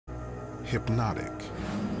hypnotic,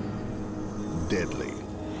 deadly.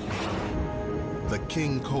 The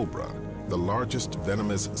king cobra, the largest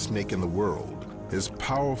venomous snake in the world, is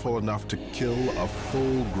powerful enough to kill a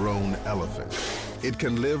full-grown elephant. It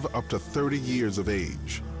can live up to 30 years of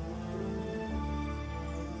age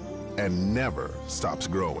and never stops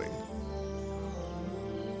growing.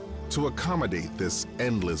 To accommodate this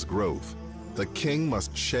endless growth, the king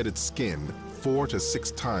must shed its skin 4 to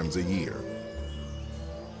 6 times a year.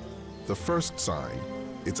 The first sign,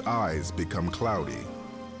 its eyes become cloudy.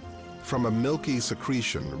 From a milky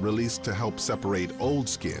secretion released to help separate old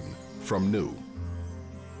skin from new.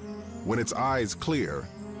 When its eyes clear,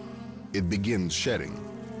 it begins shedding.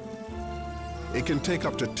 It can take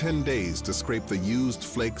up to 10 days to scrape the used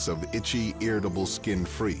flakes of itchy, irritable skin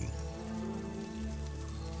free.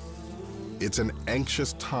 It's an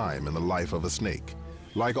anxious time in the life of a snake.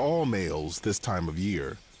 Like all males this time of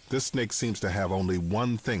year, this snake seems to have only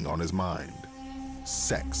one thing on his mind: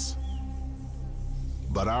 sex.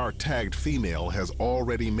 But our tagged female has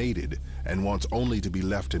already mated and wants only to be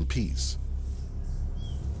left in peace.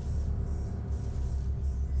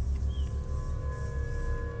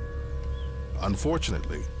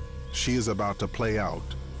 Unfortunately, she is about to play out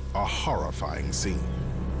a horrifying scene.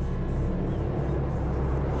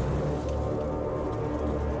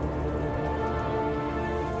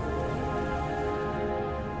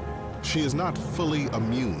 She is not fully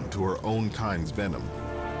immune to her own kind's venom,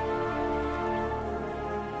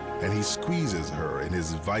 and he squeezes her in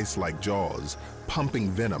his vice-like jaws,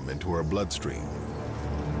 pumping venom into her bloodstream.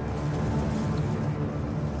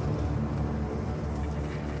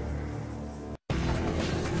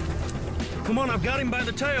 Come on, I've got him by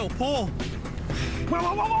the tail. Pull. Whoa,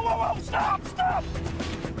 whoa, whoa, whoa, whoa, whoa, stop, stop!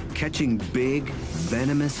 Catching big,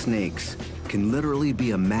 venomous snakes can literally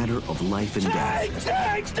be a matter of life and death.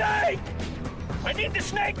 Snake, snake! I need the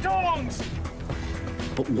snake tongs!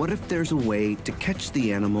 But what if there's a way to catch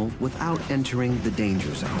the animal without entering the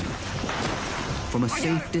danger zone? From a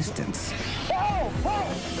safe distance. Whoa,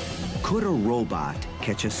 whoa! Could a robot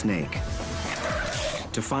catch a snake?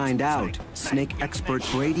 To find out, snake expert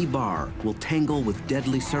Brady Barr will tangle with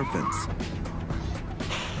deadly serpents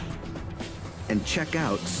and check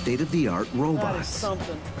out state-of-the-art robots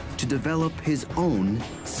to develop his own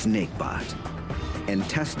SnakeBot and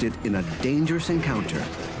test it in a dangerous encounter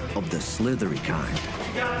of the slithery kind.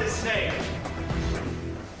 You got this snake.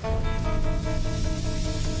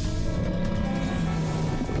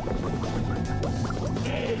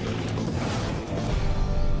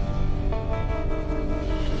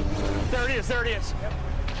 There it is.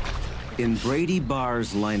 In Brady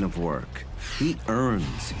Barr's line of work, he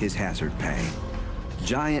earns his hazard pay.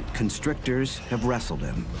 Giant constrictors have wrestled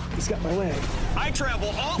him. He's got my leg. I travel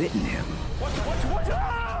all... Bitten him.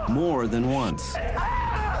 What? More than once.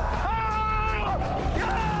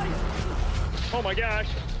 Oh my gosh,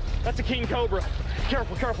 that's a king cobra.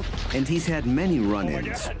 Careful, careful. And he's had many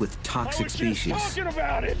run-ins with toxic species. Talking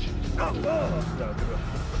about it.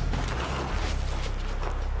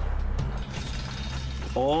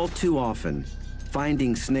 All too often,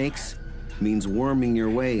 finding snakes means worming your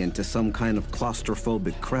way into some kind of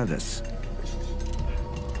claustrophobic crevice.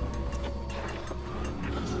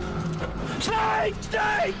 Snake!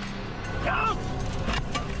 Snake! No!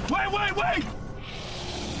 Wait!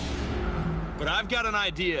 But I've got an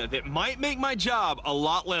idea that might make my job a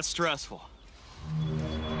lot less stressful.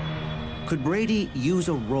 Could Brady use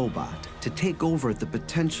a robot to take over the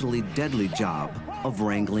potentially deadly job of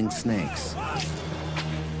wrangling snakes?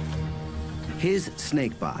 His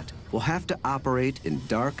SnakeBot will have to operate in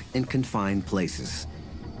dark and confined places.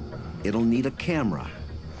 It'll need a camera,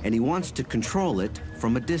 and he wants to control it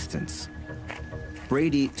from a distance.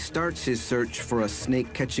 Brady starts his search for a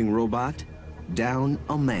snake-catching robot down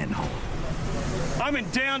a manhole. I'm in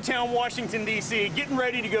downtown Washington, D.C., getting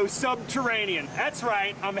ready to go subterranean. That's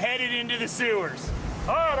right, I'm headed into the sewers.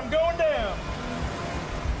 All right, I'm going down.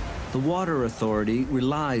 The Water Authority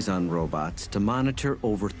relies on robots to monitor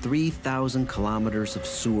over 3,000 kilometers of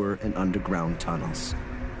sewer and underground tunnels.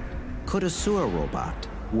 Could a sewer robot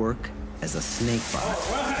work as a SnakeBot?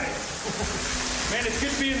 All right. Man, it's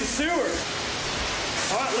good to be in the sewer.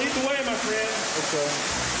 All right, lead the way, my friend. Okay.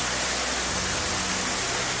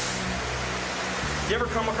 You ever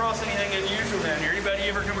come across anything unusual down here? Anybody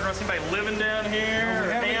ever come across anybody living down here?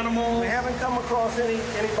 Or animals? We haven't come across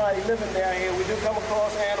anybody living down here. We do come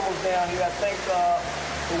across animals down here. I think the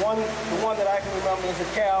one that I can remember is a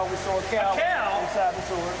cow. We saw a cow, inside the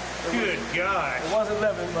sewer. Good God. It wasn't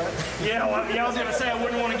living, but... Yeah, well, I was going to say I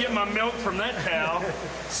wouldn't want to get my milk from that cow.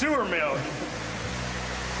 Sewer milk.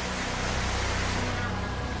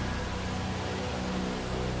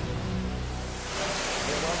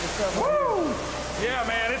 Woo! Yeah,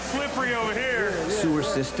 man, it's slippery over here. Sewer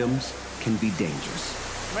systems can be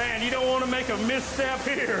dangerous. Man, you don't want to make a misstep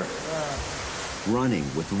here. Running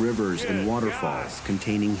with rivers and waterfalls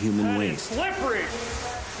containing human That is waste. slippery.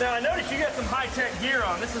 Now, I noticed you got some high-tech gear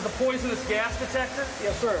on. This is a poisonous gas detector?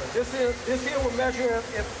 Yes, sir. This here will measure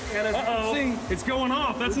if, and as you can see, It's going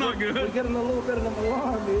off. That's not we're good. getting a little bit of an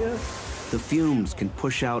alarm here. The fumes can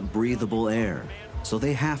push out breathable air, so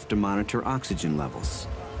they have to monitor oxygen levels.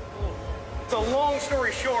 So long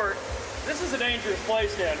story short, this is a dangerous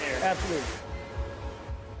place down here. Absolutely.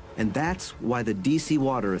 And that's why the DC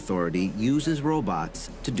Water Authority uses robots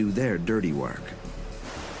to do their dirty work.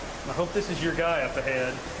 I hope this is your guy up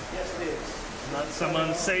ahead. Yes, it is. Not some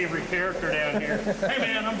unsavory character down here. Hey,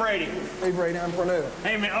 man, I'm Brady. Hey, Brady, I'm Cornell.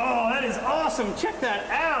 Hey, man, oh, that is awesome. Check that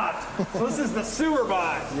out. So this is the sewer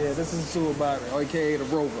bot. Yeah, this is a sewer body, aka the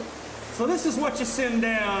rover. So this is what you send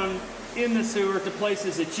down in the sewer to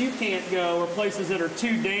places that you can't go or places that are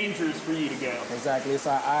too dangerous for you to go. Exactly, it's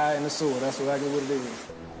our eye in the sewer. That's exactly what it is.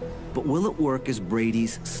 But will it work as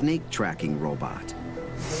Brady's snake tracking robot?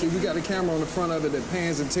 See, we got a camera on the front of it that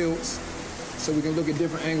pans and tilts, so we can look at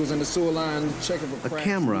different angles in the sewer line, check if A cracks,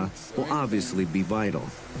 camera leaks, or will anything. obviously be vital.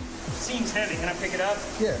 Seems heavy. Can I pick it up?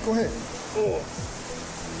 Yeah, go ahead. Oh,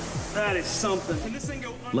 that is something. Can this thing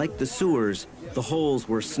go under? Like the sewers, the holes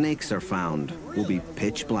where snakes are found will be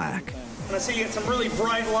pitch black. And I see you got some really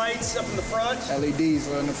bright lights up in the front. LEDs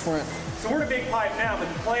are in the front. So we're in a big pipe now, but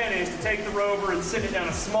the plan is to take the rover and send it down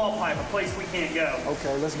a small pipe, a place we can't go.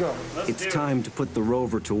 Okay, let's go. Let's It's do it. time to put the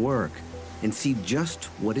rover to work and see just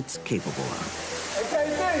what it's capable of. Hey,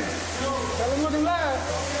 KZ, tell them looking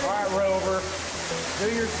live. All right, rover,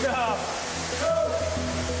 do your stuff.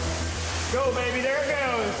 Go, baby, there it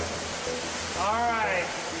goes. All right,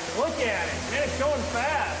 look at it. Man, it's going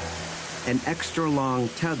fast. An extra long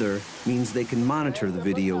tether means they can monitor the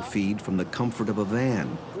video feed from the comfort of a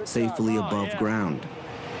van, safely above yeah. ground.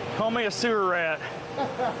 Call me a sewer rat.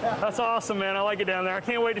 That's awesome, man. I like it down there. I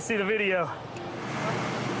can't wait to see the video.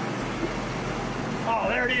 Oh,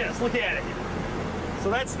 there it is. Look at it.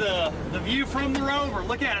 So that's the view from the rover.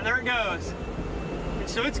 Look at it. There it goes. And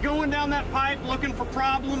so it's going down that pipe looking for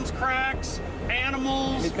problems, cracks,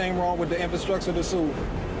 animals. Anything wrong with the infrastructure of the sewer?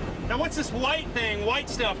 Now, what's this white thing, white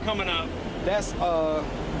stuff coming up? That's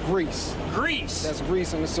grease. Grease. That's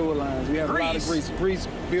grease in the sewer lines. We have a lot of grease. Grease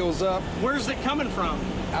builds up Where's it coming from?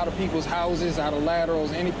 out of people's houses, out of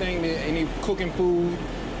laterals, anything, any cooking food,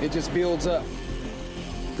 it just builds up.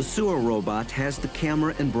 The sewer robot has the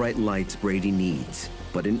camera and bright lights Brady needs,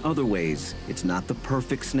 but in other ways, it's not the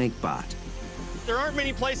perfect snake bot. There aren't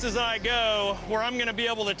many places I go where I'm going to be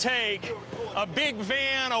able to take a big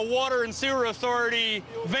van, a water and sewer authority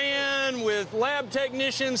van with lab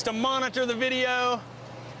technicians to monitor the video.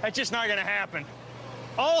 That's just not going to happen.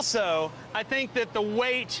 Also, I think that the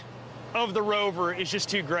weight of the rover is just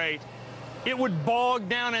too great. It would bog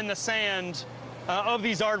down in the sand of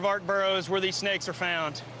these aardvark burrows where these snakes are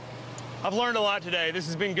found. I've learned a lot today. This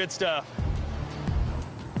has been good stuff.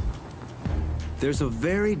 There's a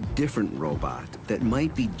very different robot that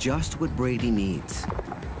might be just what Brady needs.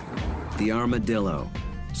 The Armadillo.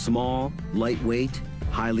 Small, lightweight,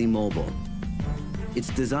 highly mobile. It's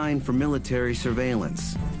designed for military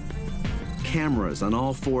surveillance. Cameras on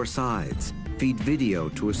all four sides feed video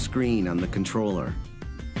to a screen on the controller.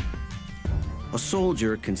 A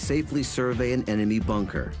soldier can safely survey an enemy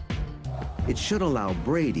bunker. It should allow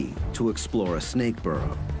Brady to explore a snake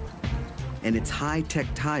burrow. And its high-tech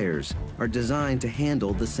tires are designed to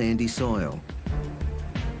handle the sandy soil.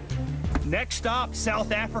 Next stop,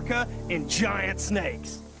 South Africa and giant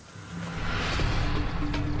snakes.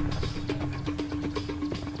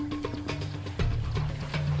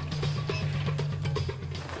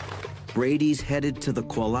 Brady's headed to the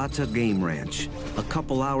Qualata Game Ranch, a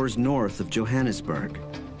couple hours north of Johannesburg.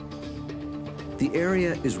 The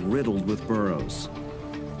area is riddled with burrows,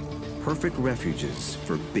 perfect refuges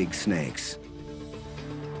for big snakes.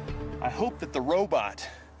 I hope that the robot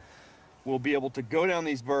will be able to go down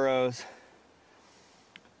these burrows,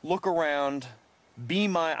 look around, be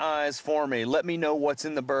my eyes for me, let me know what's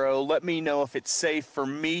in the burrow, let me know if it's safe for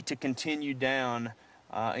me to continue down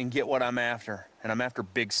and get what I'm after. And I'm after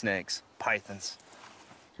big snakes, pythons.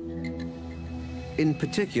 In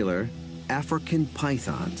particular, African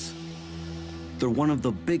pythons. They're one of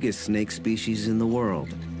the biggest snake species in the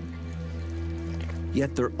world.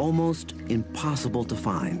 Yet they're almost impossible to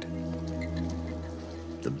find.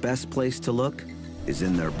 The best place to look is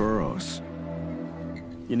in their burrows.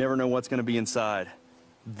 You never know what's gonna be inside.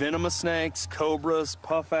 Venomous snakes, cobras,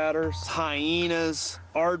 puff adders, hyenas,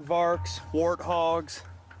 aardvarks, warthogs.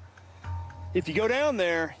 If you go down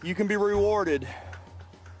there, you can be rewarded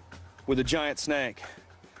with a giant snake,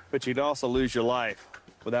 but you'd also lose your life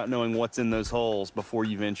without knowing what's in those holes before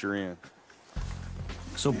you venture in.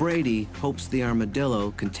 So Brady hopes the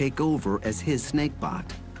armadillo can take over as his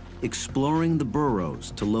snakebot, exploring the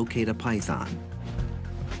burrows to locate a python.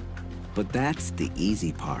 But that's the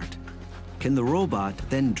easy part. Can the robot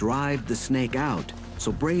then drive the snake out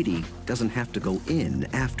so Brady doesn't have to go in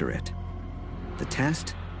after it? The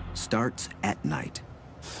test starts at night.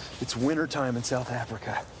 It's wintertime in South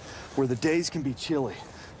Africa, where the days can be chilly,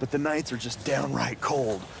 but the nights are just downright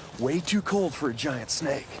cold. Way too cold for a giant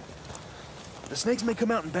snake. The snakes may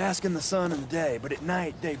come out and bask in the sun in the day, but at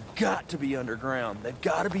night, they've got to be underground. They've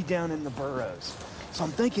got to be down in the burrows. So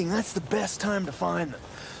I'm thinking that's the best time to find them.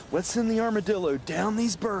 Let's send the armadillo down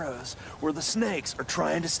these burrows where the snakes are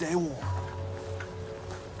trying to stay warm.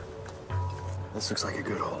 This looks like a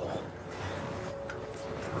good hole.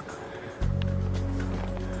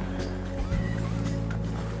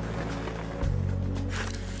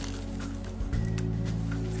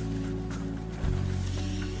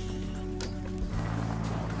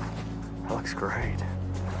 That looks great.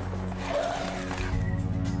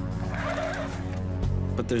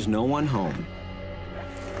 But there's no one home.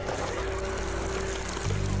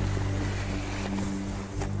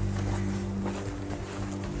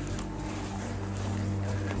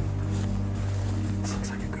 This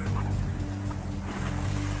looks like a good one.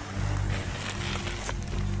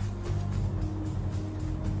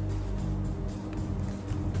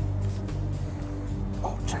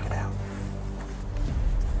 Oh, check it out.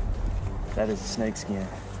 That is a snake skin.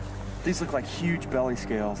 These look like huge belly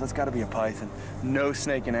scales. That's got to be a python. No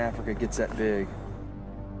snake in Africa gets that big.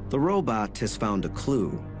 The robot has found a clue,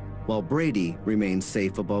 while Brady remains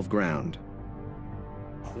safe above ground.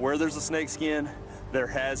 Where there's a snake skin, there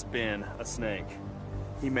has been a snake.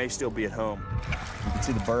 He may still be at home. You can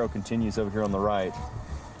see the burrow continues over here on the right.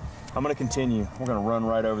 I'm gonna continue. We're gonna run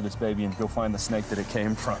right over this baby and go find the snake that it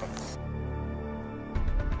came from.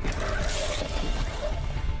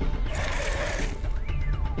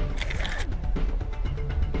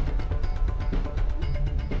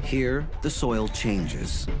 Here, the soil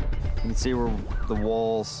changes. You can see where the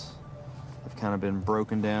walls have kind of been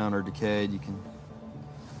broken down or decayed. You can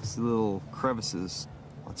see little crevices,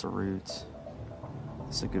 lots of roots.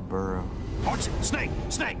 It's a good burrow. Watch it! Snake!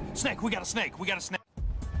 Snake! Snake! We got a snake! We got a snake!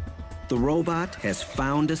 The robot has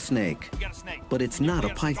found a snake, We got a snake! but it's not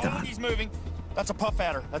a Oh, python. he's moving. That's a puff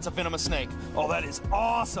adder. That's a venomous snake. Oh, that is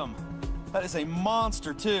awesome! That is a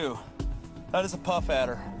monster, too. That is a puff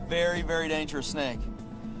adder. Very, very dangerous snake.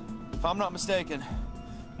 If I'm not mistaken,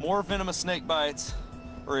 more venomous snake bites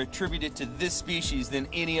are attributed to this species than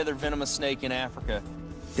any other venomous snake in Africa.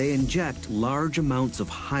 They inject large amounts of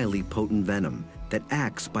highly potent venom that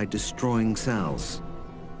acts by destroying cells.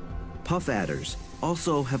 Puff adders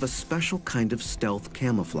also have a special kind of stealth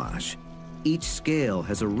camouflage. Each scale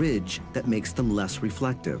has a ridge that makes them less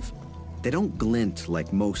reflective. They don't glint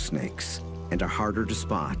like most snakes and are harder to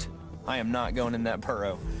spot. I am not going in that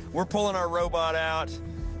burrow. We're pulling our robot out,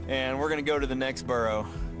 and we're gonna go to the next burrow.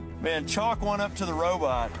 Man, chalk one up to the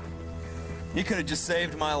robot. He could have just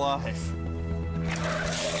saved my life.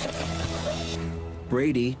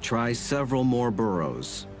 Brady tries several more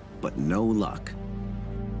burrows, but no luck.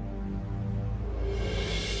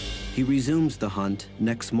 He resumes the hunt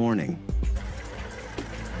next morning.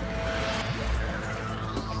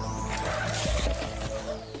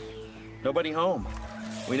 Nobody home.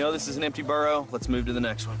 We know this is an empty burrow. Let's move to the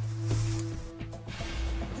next one.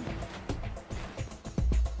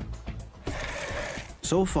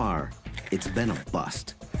 So far, it's been a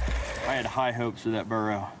bust. I had high hopes for that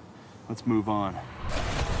burrow. Let's move on.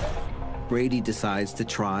 Brady decides to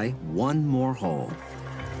try one more hole.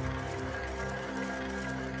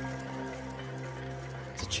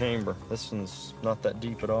 It's a chamber. This one's not that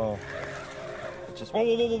deep at all. It just... Whoa,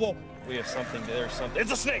 whoa, whoa, whoa, whoa. We have something, there's something.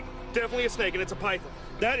 It's a snake. Definitely a snake, and it's a python.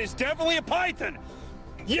 That is definitely a python.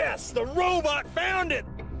 Yes, the robot found it.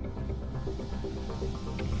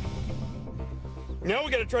 Now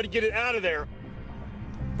we gotta try to get it out of there.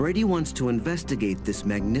 Brady wants to investigate this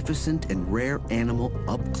magnificent and rare animal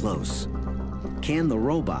up close. Can the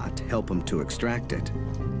robot help him to extract it?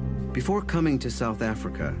 Before coming to South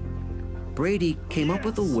Africa, Brady came up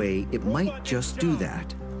with a way it might just do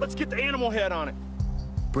that. Let's get the animal head on it.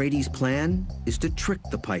 Brady's plan is to trick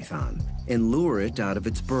the python and lure it out of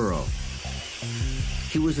its burrow.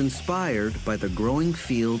 He was inspired by the growing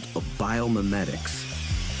field of biomimetics,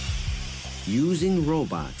 using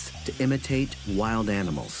robots to imitate wild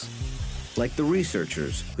animals, like the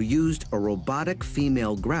researchers who used a robotic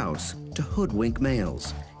female grouse to hoodwink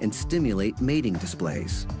males and stimulate mating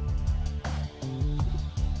displays.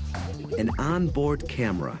 An onboard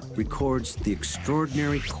camera records the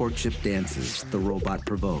extraordinary courtship dances the robot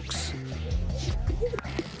provokes.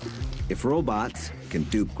 If robots can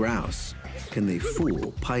dupe grouse, can they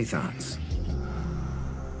fool pythons?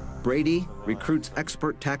 Brady recruits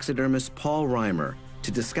expert taxidermist Paul Reimer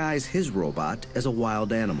to disguise his robot as a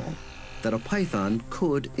wild animal that a python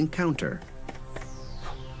could encounter.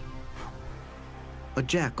 A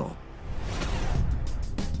jackal.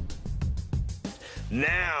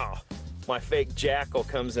 Now, my fake jackal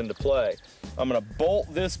comes into play. I'm gonna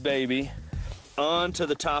bolt this baby onto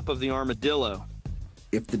the top of the armadillo.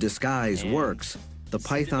 If the disguise works, the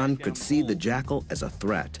python could see the jackal as a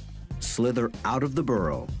threat, slither out of the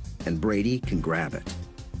burrow, and Brady can grab it.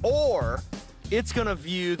 Or it's gonna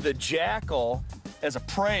view the jackal as a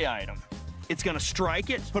prey item. It's gonna strike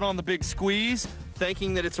it, put on the big squeeze,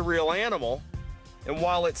 thinking that it's a real animal. And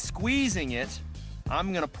while it's squeezing it,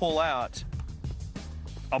 I'm gonna pull out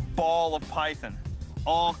a ball of python,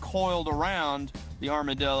 all coiled around the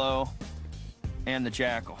armadillo and the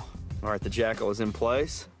jackal. All right, the jackal is in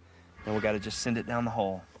place, and we gotta just send it down the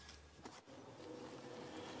hole.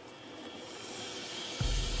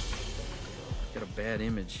 Got a bad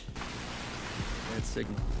image, bad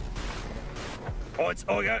signal. All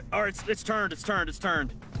right, it's turned.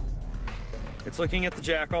 It's looking at the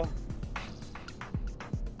jackal.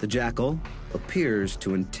 The jackal appears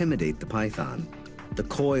to intimidate the python. The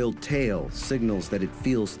coiled tail signals that it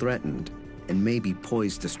feels threatened and may be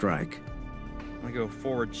poised to strike. I'm gonna go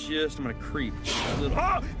forward I'm gonna creep a little.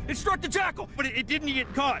 Oh, it struck the jackal, but it didn't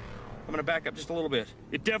get caught. I'm gonna back up just a little bit.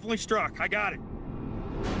 It definitely struck, I got it.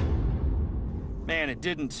 Man, it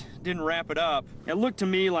didn't wrap it up. It looked to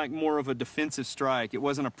me like more of a defensive strike. It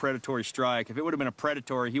wasn't a predatory strike. If it would have been a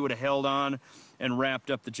predatory, he would have held on and wrapped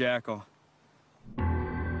up the jackal.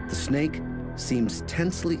 The snake seems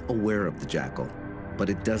tensely aware of the jackal, but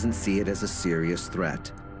it doesn't see it as a serious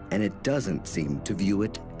threat, and it doesn't seem to view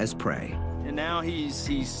it as prey. And now he's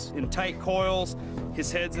in tight coils.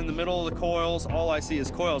 His head's in the middle of the coils. All I see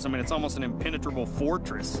is coils. I mean, it's almost an impenetrable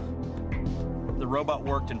fortress. The robot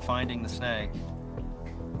worked in finding the snake,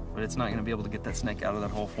 but it's not gonna be able to get that snake out of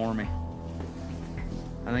that hole for me.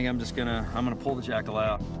 I think I'm gonna pull the jackal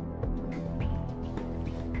out.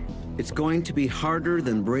 It's going to be harder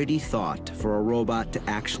than Brady thought for a robot to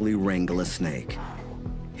actually wrangle a snake.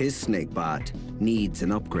 His snakebot needs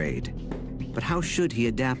an upgrade, but how should he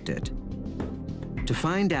adapt it? To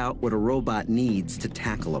find out what a robot needs to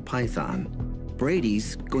tackle a python,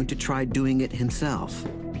 Brady's going to try doing it himself.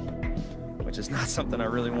 Which is not something I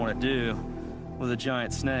really want to do with a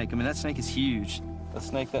giant snake. I mean, that snake is huge. A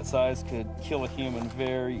snake that size could kill a human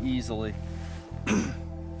very easily.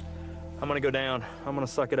 I'm gonna go down. I'm gonna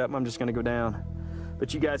suck it up. I'm just gonna go down.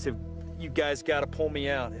 But you guys gotta pull me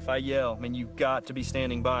out if I yell. I mean, you've got to be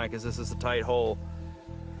standing by because this is a tight hole.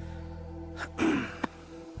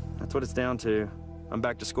 That's what it's down to. I'm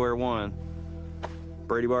back to square one.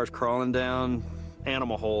 Brady Barr's crawling down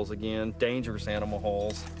animal holes again, dangerous animal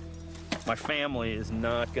holes. My family is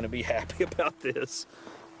not gonna be happy about this.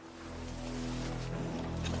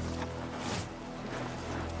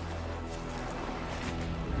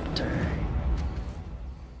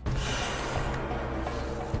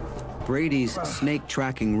 Brady's snake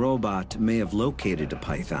tracking robot may have located a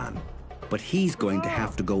python, but he's going to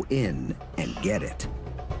have to go in and get it.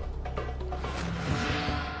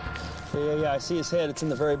 Yeah, I see his head. It's in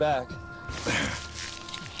the very back.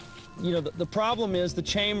 You know, the problem is the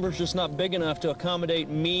chamber's just not big enough to accommodate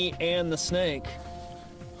me and the snake.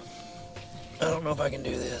 I don't know if I can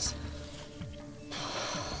do this.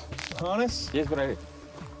 Hannes? Yes, Brady.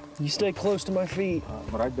 You stay close to my feet.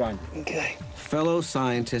 Right behind you. Okay. Fellow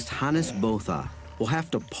scientist Hannes Botha will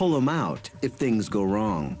have to pull him out if things go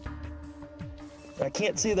wrong. I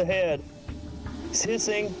can't see the head. He's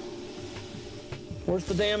hissing. Where's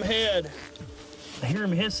the damn head? I hear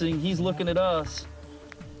him hissing. He's looking at us.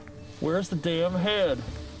 Where's the damn head?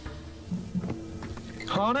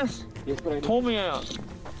 Hannes? Yes, Brady. Pull me out.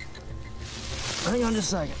 Hang on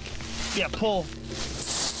just a second. Yeah, pull.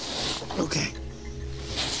 Okay.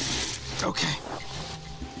 Okay.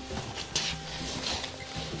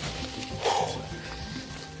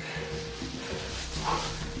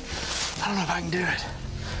 I don't know if I can do it.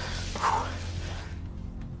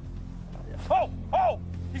 Oh!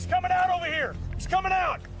 He's coming out over here! He's coming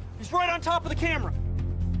out! He's right on top of the camera.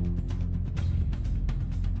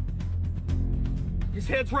 His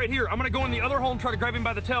head's right here. I'm gonna go in the other hole and try to grab him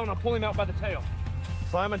by the tail, and I'll pull him out by the tail.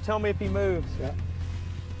 Simon, tell me if he moves. Yeah.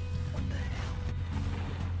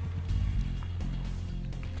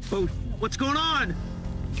 Booth, what's going on?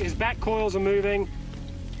 his back coils are moving.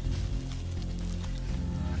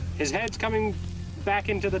 His head's coming back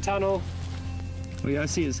into the tunnel. Oh yeah, I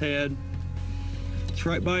see his head. It's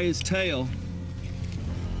right by his tail.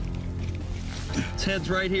 His head's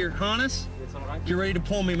right here. Hannes, get ready to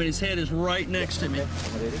pull me, but his head is right next to me.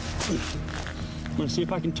 I'm gonna see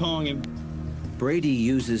if I can tong him. Brady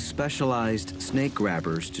uses specialized snake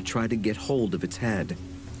grabbers to try to get hold of its head.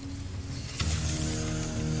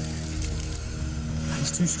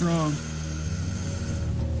 He's too strong.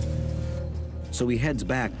 So he heads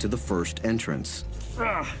back to the first entrance.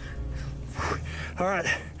 All right,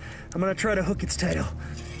 I'm gonna try to hook its tail.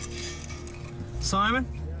 Simon,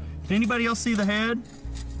 did anybody else see the head?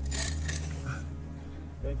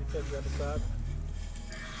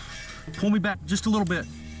 Pull me back just a little bit.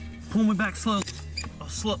 Pull me back slowly. Oh,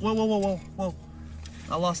 slow. Whoa, whoa, whoa, whoa, whoa.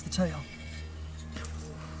 I lost the tail.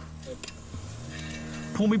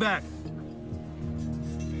 Pull me back.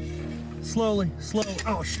 Slowly, slow.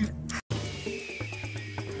 Oh, shoot.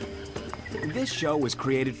 This show was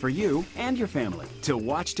created for you and your family to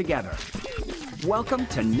watch together. Welcome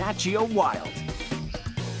to Nat Geo Wild.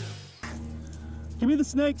 Give me the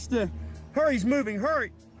snake stick. Hurry, he's moving,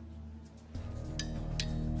 hurry!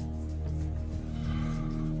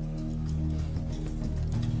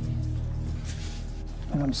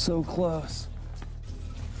 I'm so close.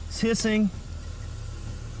 It's hissing.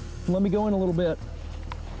 Let me go in a little bit.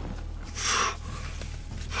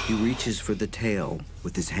 He reaches for the tail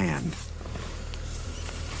with his hand.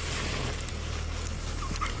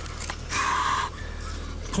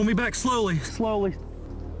 Pull me back slowly, slowly.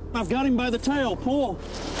 I've got him by the tail, pull.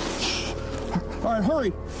 All right,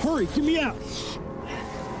 hurry, hurry, get me out.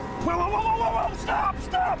 Whoa, whoa, whoa, whoa, whoa, stop,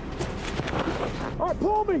 stop! All right,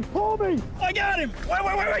 pull me. I got him!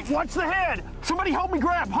 Wait, watch the head! Somebody help me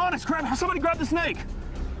grab, Hannes, somebody grab the snake!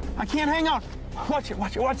 I can't hang on. Watch it.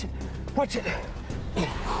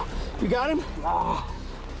 You got him?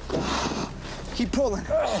 Keep pulling.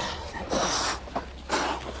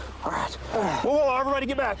 All right. Whoa, everybody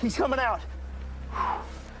get back. He's coming out.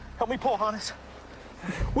 Help me pull, Hannes.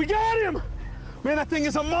 We got him! Man, that thing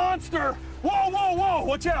is a monster! Whoa,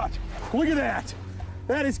 watch out! Look at that!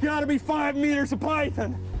 That has got to be 5 meters of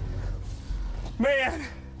python. Man,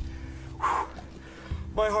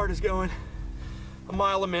 my heart is going a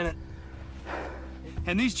mile a minute.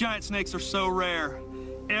 And these giant snakes are so rare.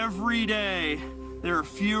 Every day, there are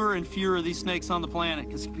fewer and fewer of these snakes on the planet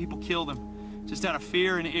because people kill them just out of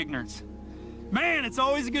fear and ignorance. Man, it's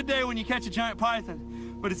always a good day when you catch a giant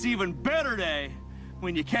python, but it's even better day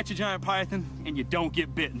when you catch a giant python and you don't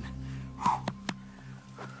get bitten.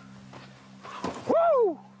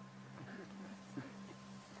 Woo!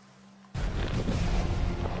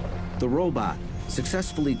 The robot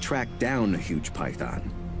successfully tracked down a huge python.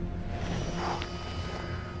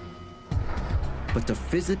 But to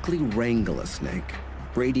physically wrangle a snake,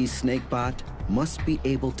 Brady's snakebot must be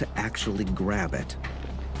able to actually grab it,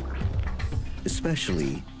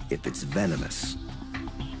 especially if it's venomous.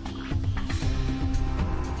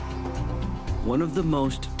 One of the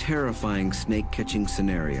most terrifying snake-catching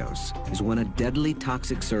scenarios is when a deadly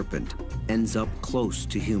toxic serpent ends up close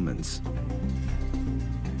to humans.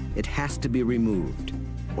 It has to be removed,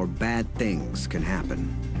 or bad things can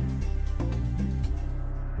happen.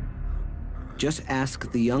 Just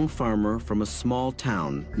ask the young farmer from a small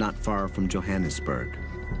town not far from Johannesburg.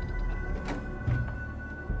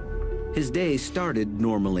 His day started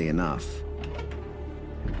normally enough.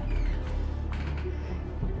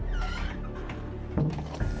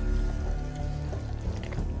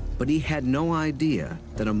 But he had no idea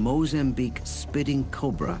that a Mozambique spitting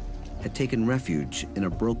cobra had taken refuge in a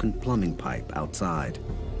broken plumbing pipe outside.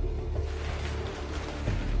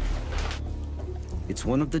 It's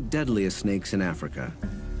one of the deadliest snakes in Africa.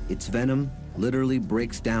 Its venom literally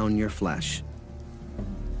breaks down your flesh.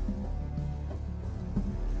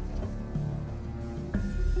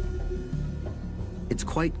 It's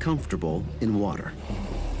quite comfortable in water.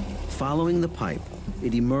 Following the pipe,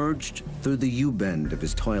 it emerged through the U-bend of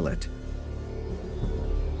his toilet.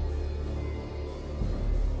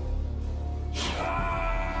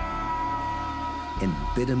 And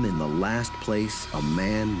bit him in the last place a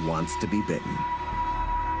man wants to be bitten.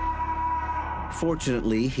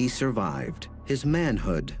 Fortunately, he survived, his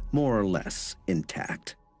manhood more or less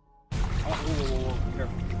intact.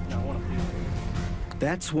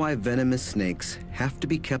 That's why venomous snakes have to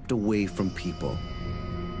be kept away from people.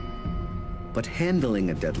 But handling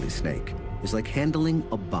a deadly snake is like handling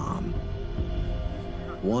a bomb.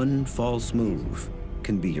 One false move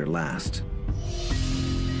can be your last.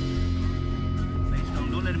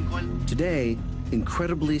 Today,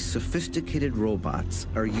 incredibly sophisticated robots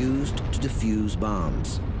are used to defuse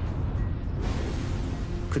bombs.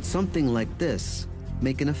 Could something like this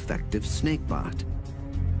make an effective snake bot?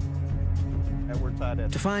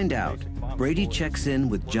 To find out, Brady checks in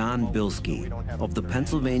with John Bilski of the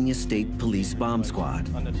Pennsylvania State Police Bomb Squad.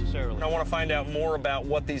 I want to find out more about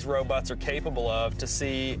what these robots are capable of to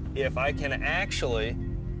see if I can actually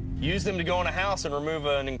use them to go in a house and remove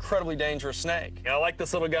an incredibly dangerous snake. I like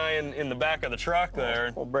this little guy in the back of the truck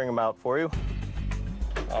there. We'll bring him out for you.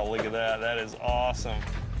 Oh, look at that. That is awesome.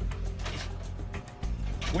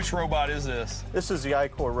 Which robot is this? This is the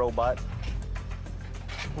I-Core robot.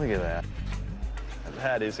 Look at that.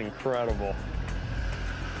 That is incredible.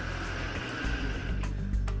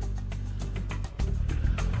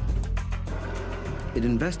 It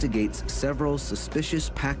investigates several suspicious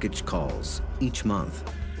package calls each month.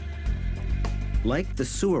 Like the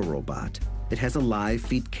sewer robot, it has a live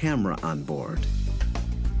feed camera on board.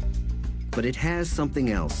 But it has something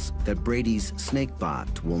else that Brady's snake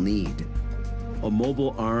bot will need: a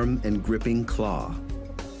mobile arm and gripping claw.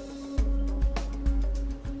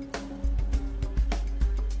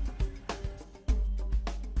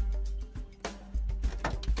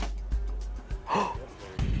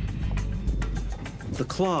 The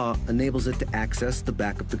claw enables it to access the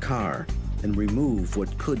back of the car and remove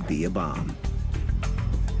what could be a bomb.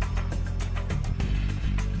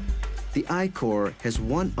 The I-Core has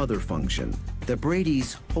one other function that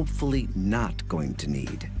Brady's hopefully not going to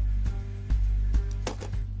need.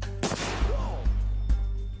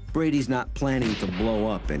 Brady's not planning to blow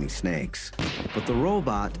up any snakes, but the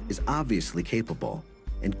robot is obviously capable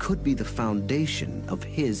and could be the foundation of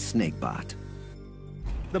his snake bot.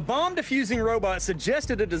 The bomb diffusing robot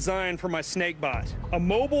suggested a design for my snake bot: a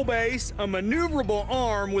mobile base, a maneuverable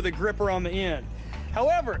arm with a gripper on the end.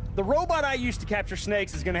 However, the robot I use to capture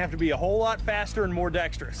snakes is going to have to be a whole lot faster and more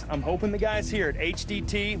dexterous. I'm hoping the guys here at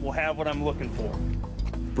HDT will have what I'm looking for.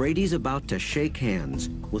 Brady's about to shake hands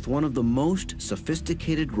with one of the most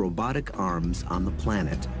sophisticated robotic arms on the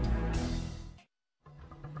planet.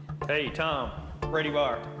 Hey, Tom. Brady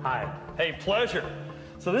Barr. Hi. Hey, pleasure.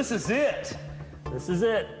 So this is it. This is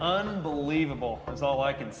it. Unbelievable is all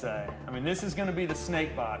I can say. I mean, this is going to be the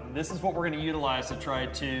snake bot, and this is what we're going to utilize to try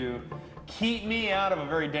to keep me out of a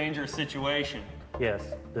very dangerous situation. Yes,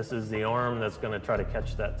 this is the arm that's going to try to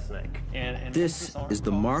catch that snake. And this is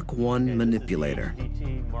the Mark I manipulator.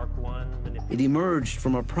 Mark I manipulator. It emerged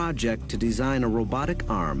from a project to design a robotic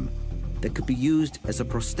arm that could be used as a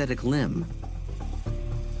prosthetic limb.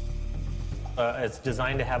 It's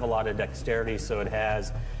designed to have a lot of dexterity, so it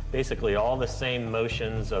has basically all the same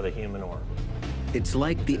motions of a human arm. It's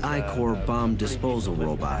like the I-Core bomb disposal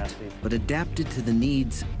robot, but adapted to the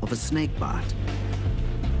needs of a snake bot.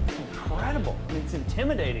 Incredible. I mean, it's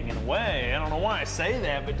intimidating in a way. I don't know why I say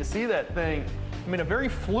that, but to see that thing, I mean, a very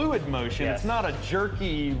fluid motion. Yes. It's not a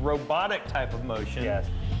jerky, robotic type of motion. Yes.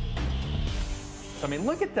 So, I mean,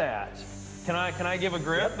 look at that. Can I give a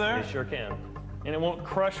grip there? You sure can. And it won't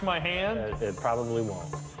crush my hand? It probably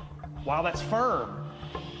won't. Wow, that's firm.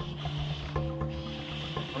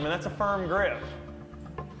 I mean, that's a firm grip.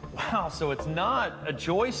 Wow, so it's not a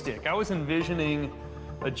joystick. I was envisioning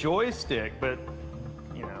a joystick, but,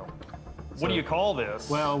 you know, what do you call this?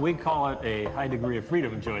 Well, we call it a high degree of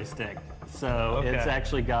freedom joystick. So it's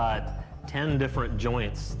actually got 10 different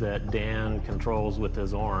joints that Dan controls with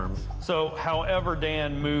his arm. So however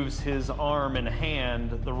Dan moves his arm and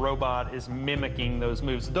hand, the robot is mimicking those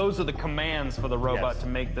moves. Those are the commands for the robot to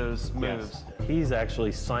make those moves. Yes. He's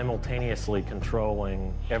actually simultaneously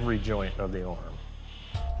controlling every joint of the arm.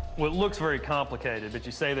 Well, it looks very complicated, but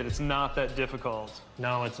you say that it's not that difficult.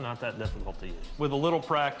 No, it's not that difficult to use. With a little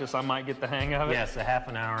practice, I might get the hang of it? Yes, a half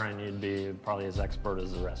an hour and you'd be probably as expert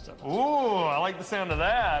as the rest of us. Ooh, I like the sound of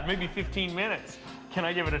that. Maybe 15 minutes. Can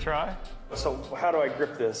I give it a try? So how do I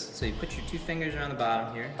grip this? So you put your 2 fingers around the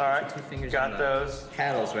bottom here. All right, your 2 fingers got on those.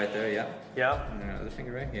 Paddles right there, yep. Yep. And then other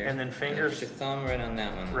finger right here. And then fingers. Put your thumb right on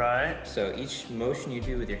that one. Right. So each motion you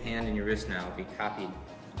do with your hand and your wrist now will be copied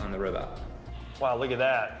on the robot. Wow, look at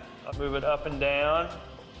that. I'll move it up and down.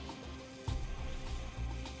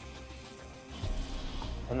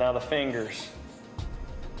 And now the fingers.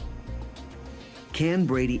 Can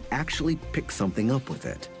Brady actually pick something up with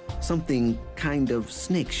it? Something kind of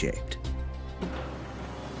snake-shaped.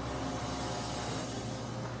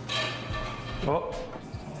 Oh.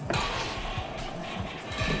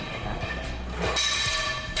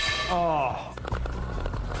 Oh.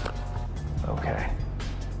 Okay.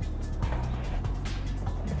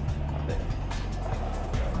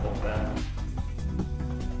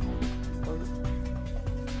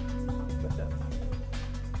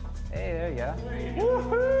 Hey, there you go.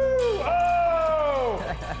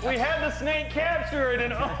 We had the snake captured,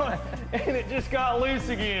 and it just got loose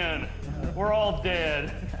again. We're all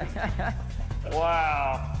dead.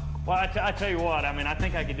 Wow. Well, I tell you what, I mean, I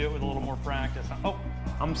think I could do it with a little more practice. Oh,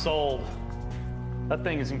 I'm sold. That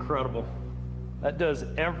thing is incredible. That does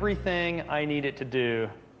everything I need it to do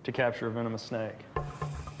to capture a venomous snake.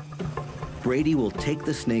 Brady will take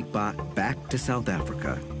the snakebot back to South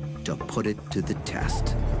Africa to put it to the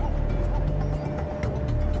test.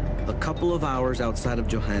 A couple of hours outside of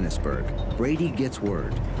Johannesburg, Brady gets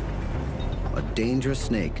word. A dangerous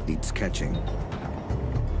snake needs catching.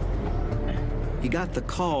 He got the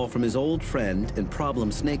call from his old friend and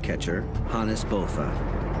problem snake catcher, Hannes Botha.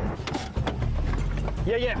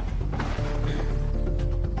 Yeah.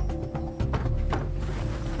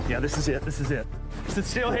 Yeah, this is it. Is it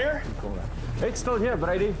still here? It's still here,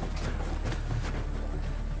 Brady.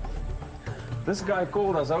 This guy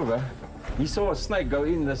called us over. He saw a snake go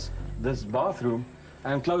in this bathroom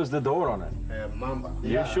and close the door on it. Mamba.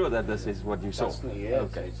 You're sure that this is what you saw? Yes,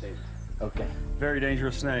 okay. Okay. Very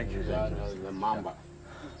dangerous snake. The mamba.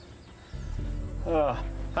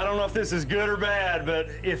 I don't know if this is good or bad, but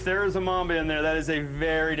if there is a mamba in there, that is a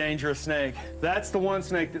very dangerous snake. That's the one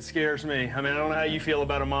snake that scares me. I mean, I don't know how you feel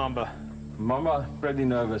about a mamba. Mamba, pretty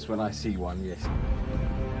nervous when I see one, yes.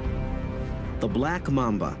 The black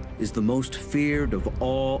mamba is the most feared of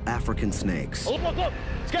all African snakes. Oh, look!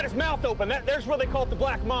 It's got its mouth open. There's where they call it the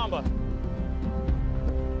black mamba.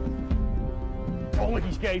 Oh, look,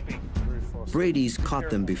 he's gaping. Brady's caught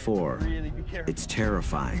them before. It's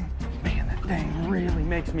terrifying. Man, that thing really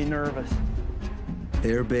makes me nervous.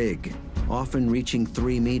 They're big, often reaching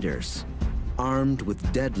 3 meters, armed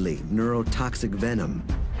with deadly neurotoxic venom,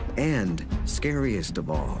 and, scariest of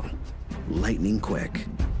all, lightning quick.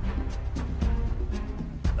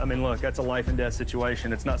 I mean, look, that's a life and death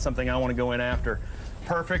situation. It's not something I want to go in after.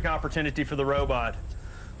 Perfect opportunity for the robot.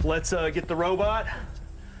 Let's get the robot.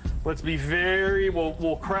 Let's be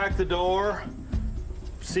we'll crack the door,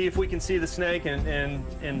 see if we can see the snake, and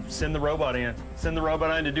send the robot in. Send the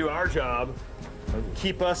robot in to do our job.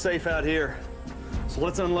 Keep us safe out here. So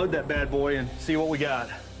let's unload that bad boy and see what we got.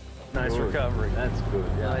 Nice recovery. That's good.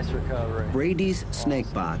 Yeah. Nice recovery. Brady's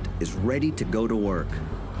snakebot is ready to go to work.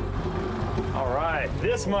 All right,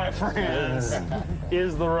 this, my friends,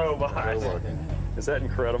 is the robot. Is that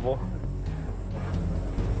incredible?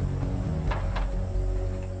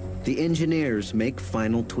 The engineers make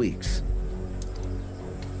final tweaks.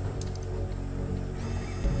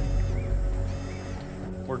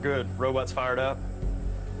 We're good. Robot's fired up.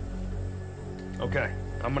 Okay,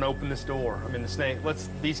 I'm gonna open this door. I mean, the snake,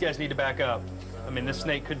 these guys need to back up. I mean, this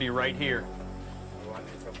snake could be right here.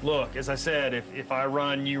 Look, as I said, if I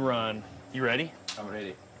run, you run. You ready? I'm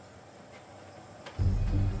ready.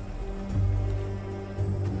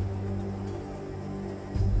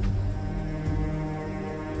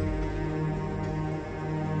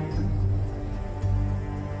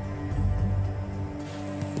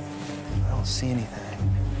 I don't see anything.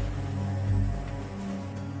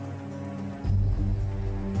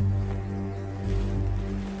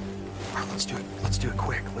 All right, let's do it. Let's do it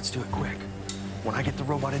quick. Let's do it quick. When I get the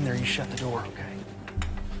robot in there, you shut the door, okay?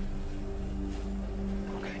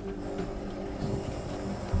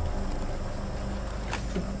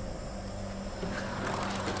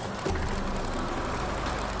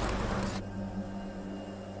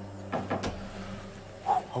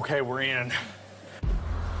 Okay, we're in.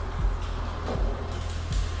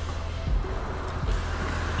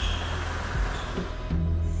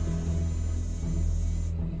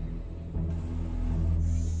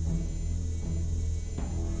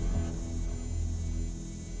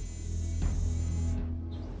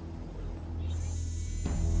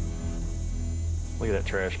 Look at that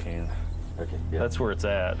trash can. Okay, yeah. That's where it's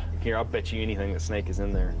at. Here, I'll bet you anything that snake is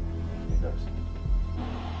in there. It does.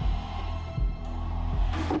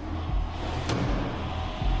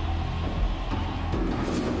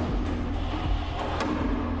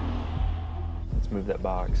 Let's move that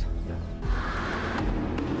box.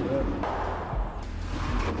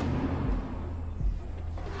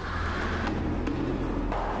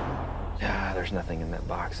 Yeah, there's nothing in that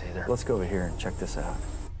box either. Let's go over here and check this out.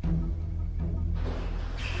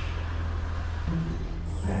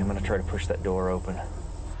 Okay, I'm gonna try to push that door open.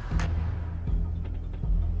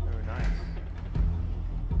 Very nice.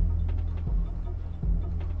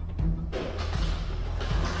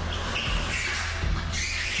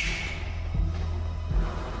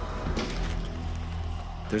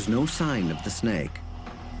 There's no sign of the snake.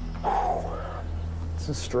 This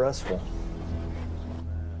is stressful.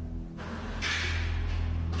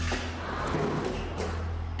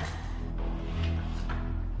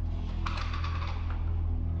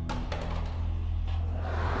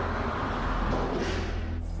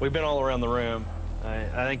 We've been all around the room.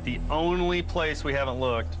 I think the only place we haven't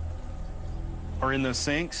looked are in those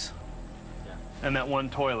sinks and that one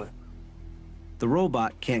toilet. The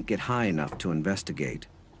robot can't get high enough to investigate,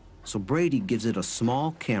 so Brady gives it a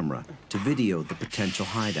small camera to video the potential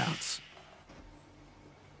hideouts.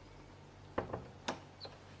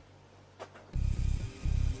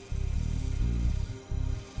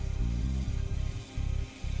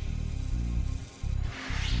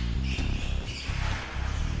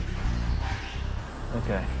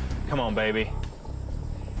 Okay, come on, baby.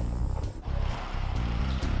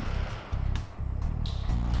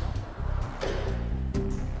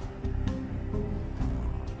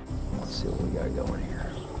 Let's see what we got going here.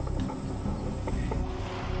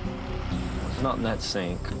 It's not in that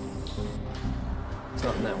sink. It's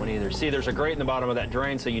not in that one either. See, there's a grate in the bottom of that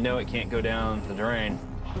drain, so you know it can't go down the drain.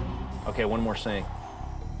 Okay, one more sink.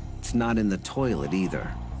 It's not in the toilet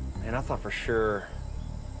either. Man, I thought for sure.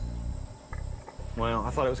 Well, I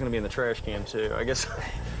thought it was going to be in the trash can, too. I guess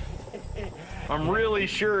I'm really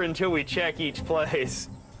sure until we check each place.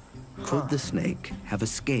 Could the snake have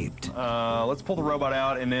escaped? Let's pull the robot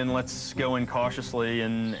out, and then let's go in cautiously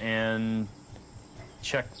and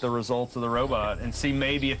check the results of the robot and see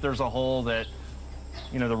maybe if there's a hole that,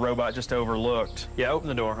 you know, the robot just overlooked. Yeah, open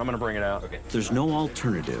the door. I'm going to bring it out. Okay. There's no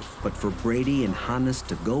alternative but for Brady and Hannes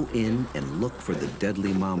to go in and look for the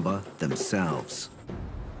deadly mamba themselves.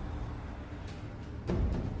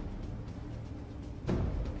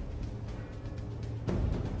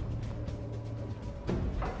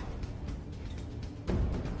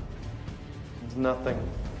 Nothing.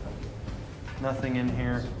 Nothing in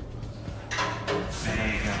here.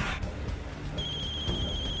 There you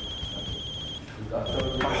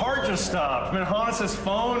go. My heart just stopped. Man, Hannes'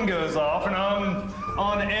 phone goes off and I'm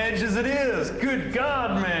on edge as it is. Good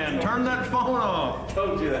God, man. Turn that phone off.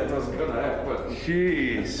 Told you that wasn't gonna happen.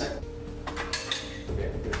 Jeez.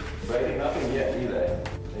 Okay, good. Brady, nothing yet either.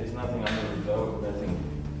 There's nothing under the door, nothing.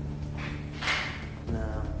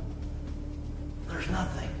 No. There's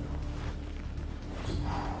nothing.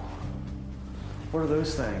 What are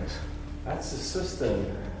those things? That's the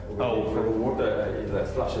cistern Oh, where the water that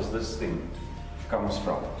flushes this thing comes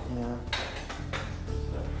from. Yeah.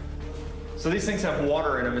 So these things have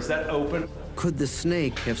water in them. Is that open? Could the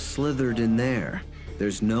snake have slithered in there?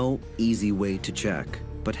 There's no easy way to check,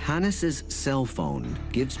 but Hannes' cell phone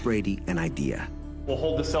gives Brady an idea. We'll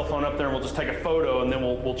hold the cell phone up there and we'll just take a photo and then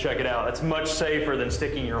we'll check it out. It's much safer than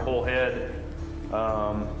sticking your whole head.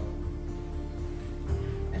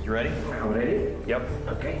 You ready? I'm ready? Yep.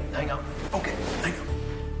 Okay, hang on. Okay, hang on.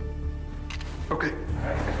 Okay.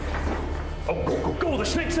 Oh, go, the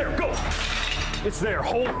snake's there, go! It's there,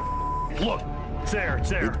 hold. Look, it's there, it's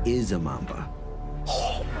there. It is a mamba.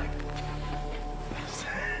 Oh my.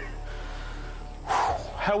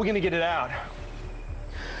 How are we gonna get it out?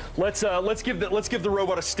 Let's give the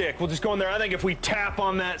robot a stick. We'll just go in there. I think if we tap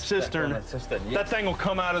on that cistern, that thing will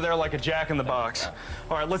come out of there like a jack-in-the-box.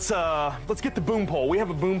 All right, let's get the boom pole. We have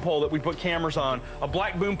a boom pole that we put cameras on, a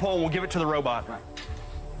black boom pole, and we'll give it to the robot.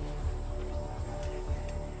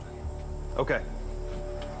 Okay,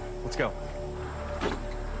 let's go.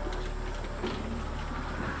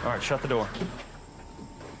 All right, shut the door.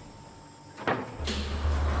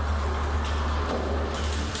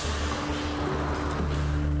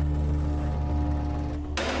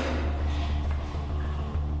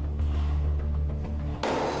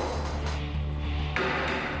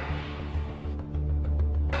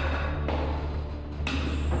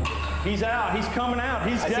 He's out. He's coming out.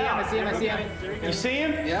 He's down. I see him. You see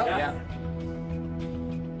him? Yeah.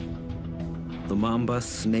 The mamba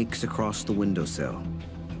snakes across the windowsill.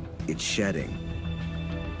 It's shedding.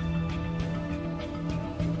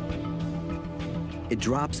 It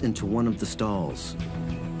drops into one of the stalls.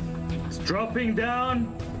 It's dropping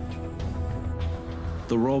down.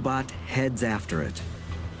 The robot heads after it,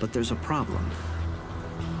 but there's a problem.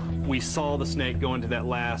 We saw the snake go into that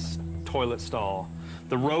last toilet stall.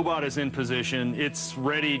 The robot is in position. It's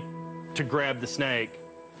ready to grab the snake.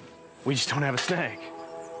 We just don't have a snake.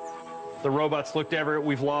 The robot's looked everywhere.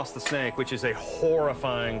 We've lost the snake, which is a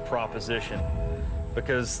horrifying proposition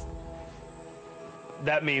because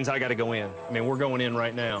that means I got to go in. I mean, we're going in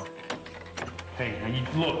right now. Hey,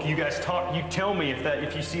 now look, you guys talk. You tell me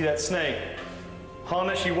if you see that snake.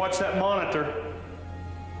 Hannes, you watch that monitor.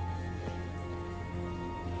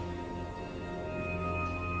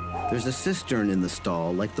 There's a cistern in the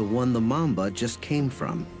stall like the one the mamba just came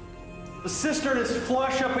from. The cistern is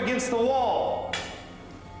flush up against the wall.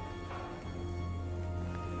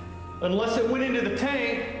 Unless it went into the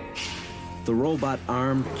tank. The robot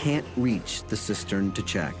arm can't reach the cistern to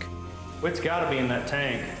check. It's got to be in that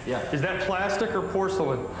tank. Yeah. Is that plastic or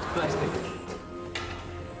porcelain? Plastic.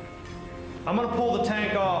 I'm gonna pull the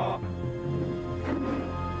tank off.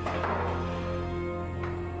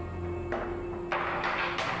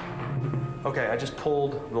 Okay, I just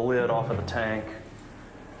pulled the lid off of the tank.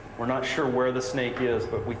 We're not sure where the snake is,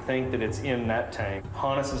 but we think that it's in that tank.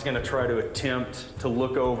 Hannes is gonna try to attempt to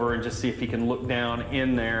look over and just see if he can look down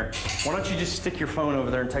in there. Why don't you just stick your phone over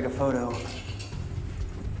there and take a photo?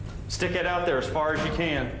 Stick it out there as far as you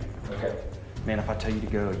can. Okay. Man, if I tell you to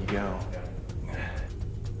go, you go.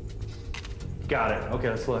 Got it. Okay,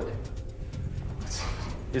 let's look.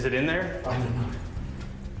 Is it in there? I don't know.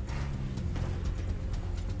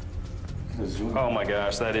 Oh my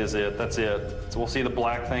gosh, that is it. That's it. So we'll see the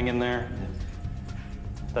black thing in there.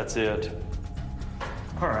 That's it.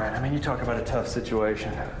 All right, I mean, you talk about a tough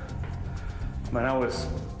situation. I mean, I was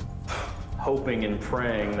hoping and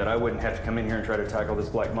praying that I wouldn't have to come in here and try to tackle this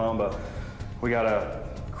black mamba. We got a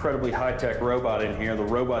incredibly high-tech robot in here. The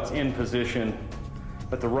robot's in position,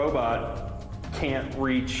 but the robot can't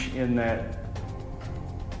reach in that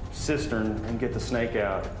cistern and get the snake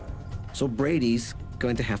out. So Brady's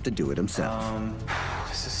going to have to do it himself.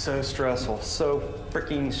 This is so stressful, so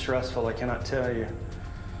freaking stressful, I cannot tell you.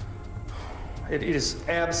 It is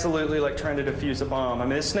absolutely like trying to defuse a bomb. I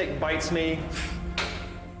mean, this snake bites me.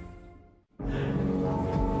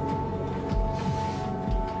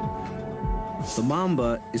 The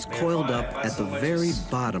mamba is coiled up at the very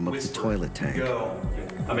bottom of the toilet tank. Go.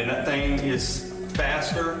 I mean, that thing is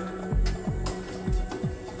faster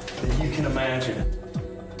than you can imagine.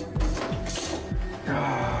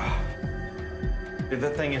 If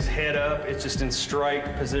that thing is head up, it's just in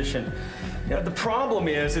strike position. You know, the problem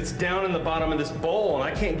is it's down in the bottom of this bowl and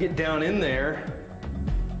I can't get down in there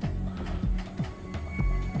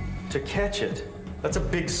to catch it. That's a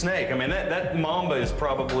big snake. I mean, that mamba is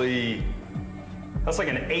probably, that's like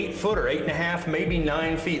an 8-footer, 8.5, maybe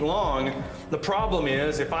 9 feet long. The problem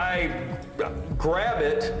is if I grab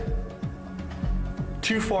it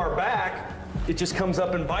too far back, it just comes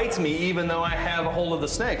up and bites me even though I have a hold of the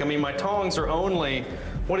snake. I mean, my tongs are only,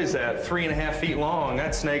 what is that, 3.5 feet long.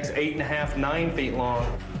 That snake's 8.5, 9 feet long.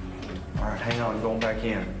 All right, hang on, I'm going back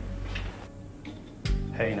in.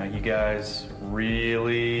 Hey, now you guys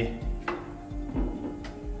really...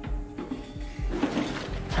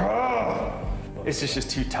 It's just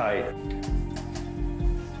too tight.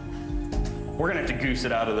 We're gonna have to goose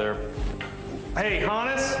it out of there. Hey,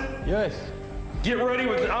 Hannes? Yes. Get ready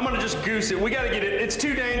with it. I'm gonna just goose it. We gotta get it. It's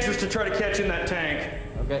too dangerous to try to catch in that tank.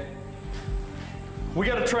 Okay. We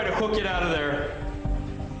gotta try to hook it out of there.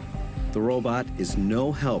 The robot is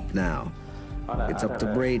no help now. It's up to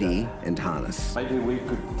Brady and Hannes. Maybe we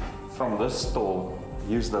could, from this stall,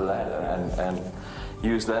 use the ladder and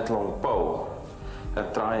use that long pole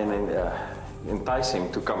and try and entice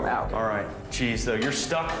him to come out. All right. Geez, though, you're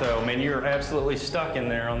stuck, though. Man, you're absolutely stuck in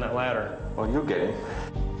there on that ladder. Well, you get him.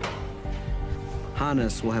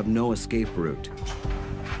 Hannes will have no escape route.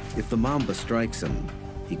 If the mamba strikes him,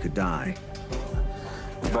 he could die.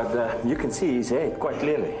 But you can see his head quite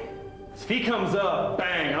clearly. If he comes up,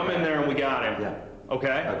 bang, I'm in there and we got him. Yeah.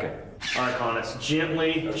 Okay? Okay. All right, Hannes,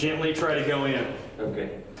 gently try to go in.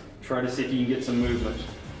 Okay. Try to see if you can get some movement.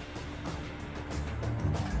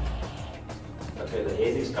 Okay, the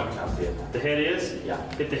head is coming up here. The head is? Yeah.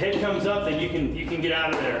 If the head comes up, then you can get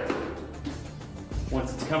out of there.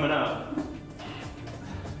 Once it's coming up.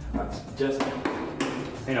 That's just...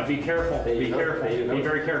 Hey, now be careful. Be careful. Be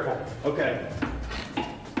very careful. Okay.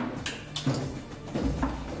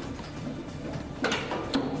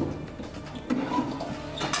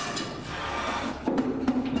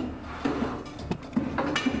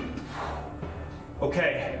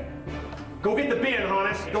 Okay. Go get the bin,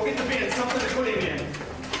 Hannes. Go get the bin. Something to put him in.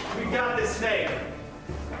 We got this snake.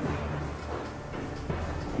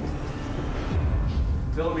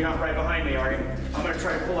 Philip, you're not right behind me, are you? I'm gonna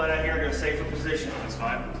try to pull that out here into a safer position. That's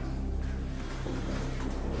fine.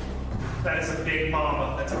 That is a big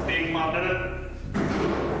mamba. That's a big mamba.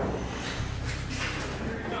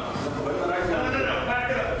 No.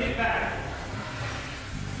 Back up. Get back.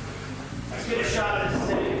 Let's get a shot at this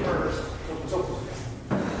snake first.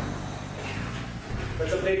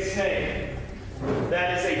 That's a big snake.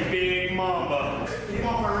 That is a big mamba. Get him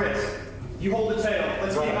off my wrist. You hold the tail.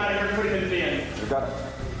 Let's get him out of here and put him in the bin. You got it.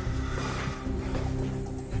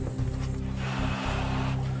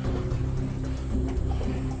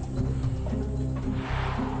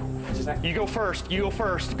 You go first. You go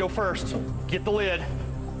first. Go first. Get the lid.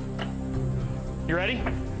 You ready?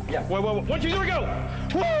 Yeah. Wait. 1, 2, 3, go!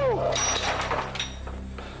 Woo!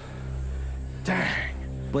 Dang.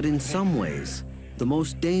 But in some ways, The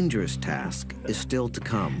most dangerous task is still to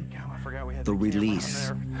come, the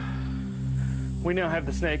release. We now have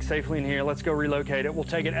the snake safely in here. Let's go relocate it. We'll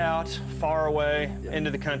take it out, far away,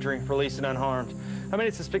 into the country, release it unharmed. I mean,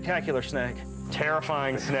 it's a spectacular snake.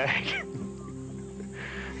 Terrifying snake.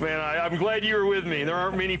 Man, I'm glad you were with me. There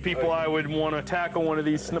aren't many people I would want to tackle one of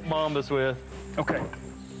these mambas with. Okay.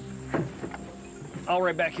 I'll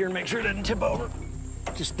right back here and make sure it doesn't tip over.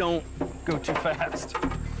 Just don't go too fast.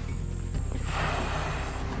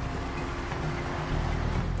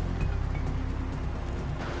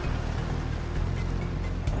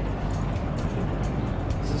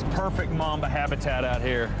 This is perfect mamba habitat out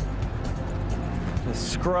here. The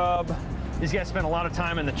scrub. These guys spend a lot of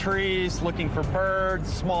time in the trees looking for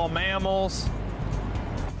birds, small mammals.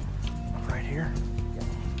 Right here.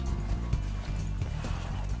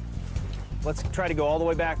 Let's try to go all the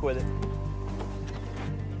way back with it.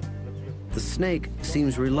 The snake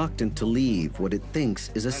seems reluctant to leave what it thinks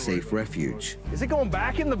is a safe refuge. Is it going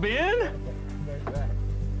back in the bin?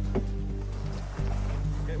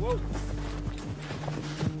 Okay, whoa.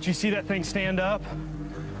 Did you see that thing stand up?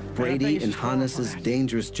 Brady and Hannes's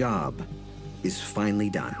dangerous job is finally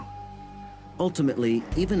done. Ultimately,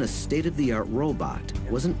 even a state-of-the-art robot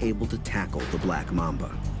wasn't able to tackle the black mamba.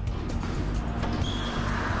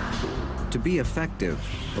 To be effective,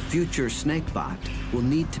 a future snakebot will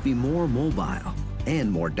need to be more mobile and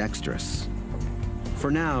more dexterous. For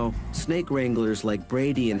now, snake wranglers like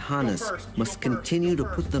Brady and Hannes must continue to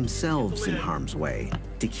put themselves in harm's way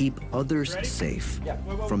to keep others safe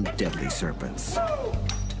from deadly serpents.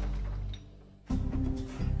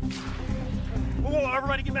 Whoa,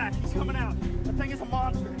 everybody get back. He's coming out. That thing is a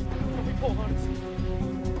monster. Let me pull,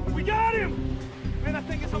 Hannes. We got him! Man, that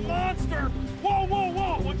thing is a monster. Whoa, whoa,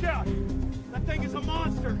 whoa, watch out. That thing is a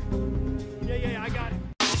monster. Yeah, I got it.